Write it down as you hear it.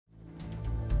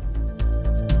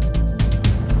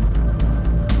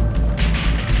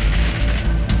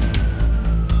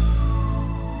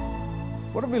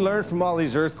learn from all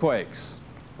these earthquakes?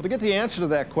 Well, to get the answer to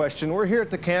that question, we're here at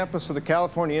the campus of the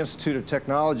California Institute of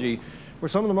Technology, where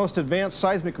some of the most advanced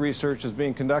seismic research is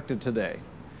being conducted today.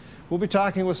 We'll be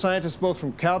talking with scientists both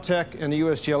from Caltech and the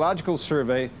U.S. Geological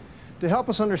Survey to help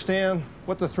us understand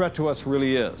what the threat to us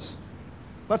really is.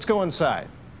 Let's go inside.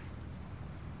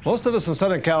 Most of us in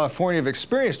Southern California have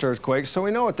experienced earthquakes, so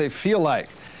we know what they feel like.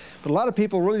 But a lot of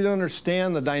people really don't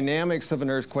understand the dynamics of an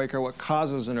earthquake or what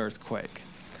causes an earthquake.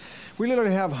 We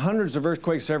literally have hundreds of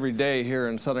earthquakes every day here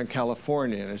in Southern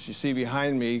California, and as you see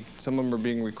behind me, some of them are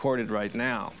being recorded right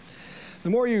now. The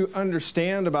more you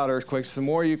understand about earthquakes, the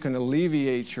more you can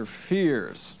alleviate your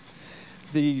fears.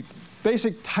 The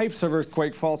basic types of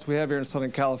earthquake faults we have here in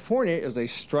Southern California is a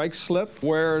strike slip,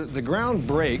 where the ground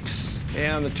breaks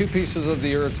and the two pieces of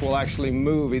the earth will actually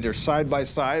move either side by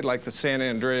side, like the San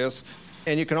Andreas,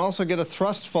 and you can also get a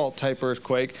thrust fault type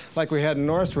earthquake, like we had in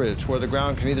Northridge, where the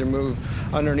ground can either move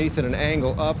underneath at an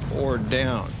angle up or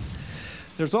down.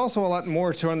 There's also a lot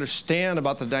more to understand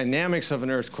about the dynamics of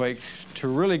an earthquake to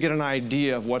really get an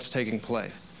idea of what's taking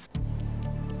place.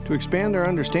 To expand our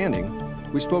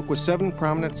understanding, we spoke with 7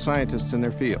 prominent scientists in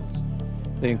their fields.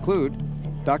 They include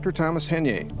Dr. Thomas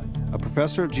Henier, a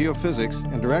professor of geophysics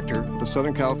and director of the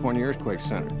Southern California Earthquake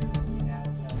Center.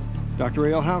 Dr.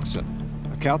 Eyal Haukson,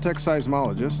 a Caltech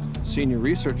seismologist, senior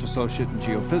research associate in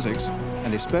geophysics,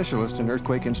 and a specialist in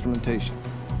earthquake instrumentation.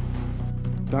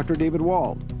 Dr. David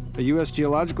Wald, a U.S.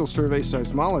 Geological Survey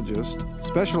seismologist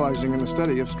specializing in the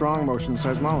study of strong motion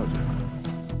seismology.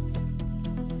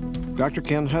 Dr.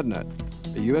 Ken Hudnut,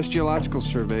 a U.S. Geological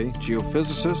Survey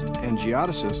geophysicist and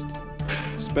geodesist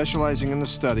specializing in the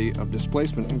study of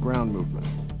displacement and ground movement.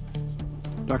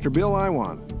 Dr. Bill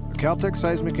Iwan, a Caltech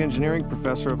seismic engineering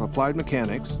professor of applied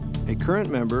mechanics, a current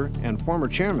member and former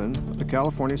chairman of the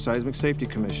California Seismic Safety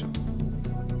Commission.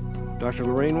 Dr.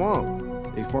 Lorraine Wong,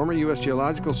 a former U.S.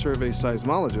 Geological Survey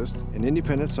seismologist and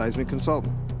independent seismic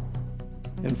consultant.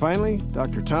 And finally,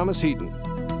 Dr. Thomas Heaton,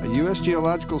 a U.S.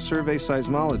 Geological Survey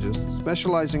seismologist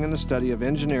specializing in the study of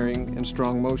engineering and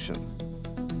strong motion.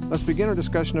 Let's begin our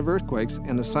discussion of earthquakes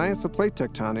and the science of plate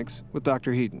tectonics with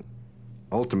Dr. Heaton.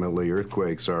 Ultimately,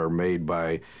 earthquakes are made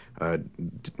by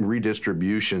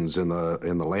redistributions in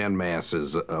the land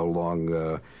masses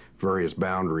along various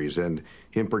boundaries, and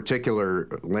in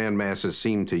particular, land masses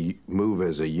seem to move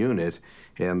as a unit,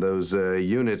 and those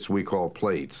units we call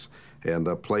plates. And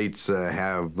the plates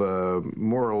have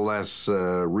more or less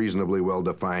reasonably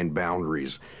well-defined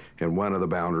boundaries. And one of the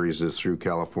boundaries is through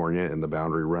California, and the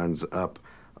boundary runs up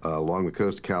along the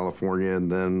coast of California,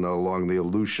 and then along the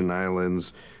Aleutian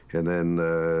Islands, and then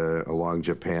along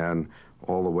Japan,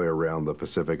 all the way around the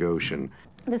Pacific Ocean.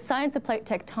 The science of plate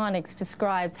tectonics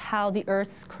describes how the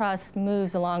Earth's crust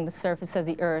moves along the surface of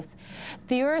the Earth.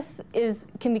 The Earth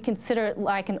can be considered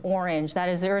like an orange. That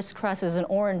is, the Earth's crust is an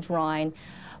orange rind,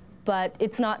 but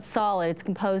it's not solid. It's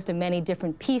composed of many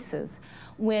different pieces.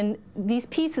 When these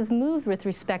pieces move with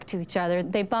respect to each other,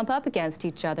 they bump up against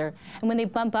each other. And when they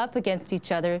bump up against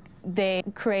each other, they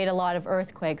create a lot of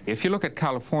earthquakes. If you look at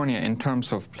California in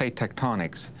terms of plate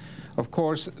tectonics, of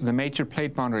course, the major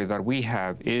plate boundary that we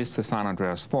have is the San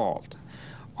Andreas Fault.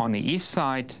 On the east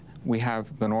side, we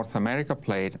have the North America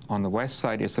plate. On the west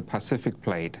side is the Pacific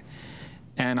plate.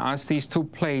 And as these two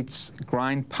plates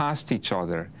grind past each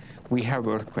other, we have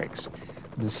earthquakes.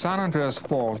 The San Andreas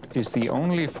Fault is the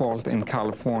only fault in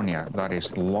California that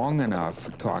is long enough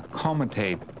to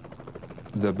accommodate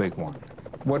the big one.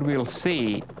 What we'll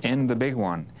see in the big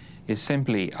one is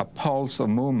simply a pulse of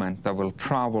movement that will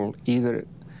travel either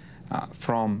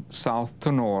from south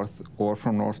to north or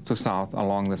from north to south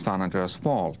along the San Andreas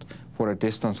Fault for a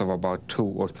distance of about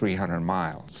 200 or 300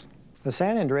 miles. The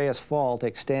San Andreas Fault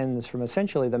extends from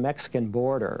essentially the Mexican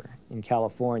border in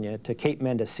California to Cape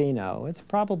Mendocino. It's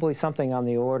probably something on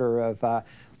the order of 400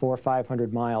 or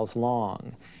 500 miles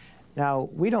long. Now,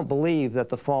 we don't believe that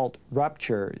the fault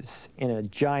ruptures in a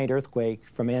giant earthquake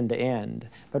from end to end,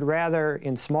 but rather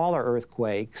in smaller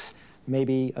earthquakes,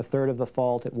 maybe a third of the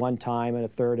fault at one time and a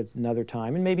third at another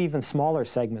time, and maybe even smaller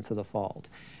segments of the fault.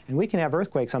 And we can have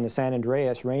earthquakes on the San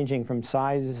Andreas ranging from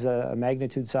size,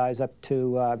 magnitude size up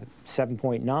to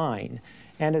 7.9,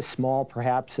 and as small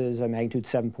perhaps as a magnitude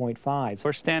 7.5.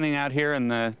 We're standing out here in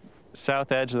the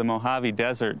south edge of the Mojave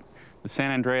Desert. The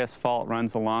San Andreas Fault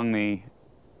runs along the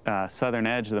southern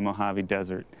edge of the Mojave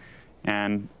Desert.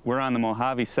 And we're on the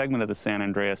Mojave segment of the San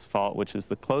Andreas Fault, which is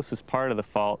the closest part of the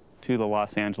fault to the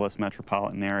Los Angeles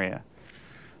metropolitan area.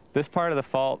 This part of the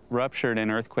fault ruptured in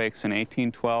earthquakes in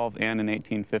 1812 and in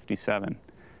 1857.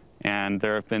 And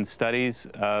there have been studies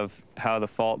of how the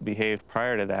fault behaved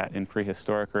prior to that in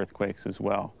prehistoric earthquakes as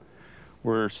well.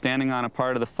 We're standing on a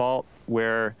part of the fault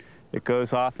where it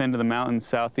goes off into the mountains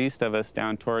southeast of us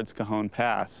down towards Cajon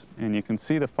Pass. And you can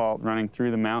see the fault running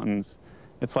through the mountains.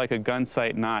 It's like a gun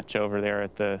sight notch over there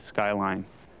at the skyline.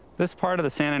 This part of the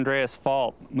San Andreas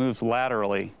Fault moves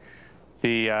laterally.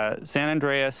 The San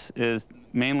Andreas is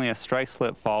mainly a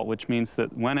strike-slip fault, which means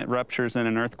that when it ruptures in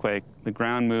an earthquake, the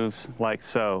ground moves like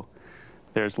so.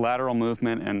 There's lateral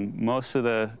movement, and most of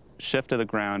the shift of the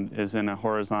ground is in a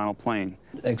horizontal plane.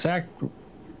 Exact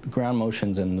ground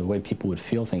motions and the way people would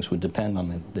feel things would depend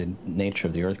on the nature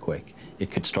of the earthquake.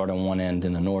 It could start on one end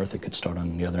in the north, it could start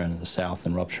on the other end in the south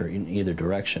and rupture in either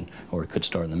direction, or it could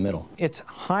start in the middle. It's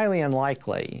highly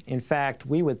unlikely. In fact,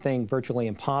 we would think virtually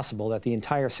impossible that the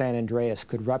entire San Andreas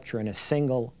could rupture in a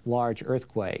single large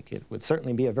earthquake. It would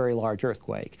certainly be a very large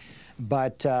earthquake.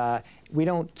 But we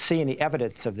don't see any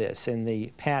evidence of this in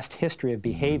the past history of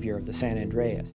behavior of the San Andreas.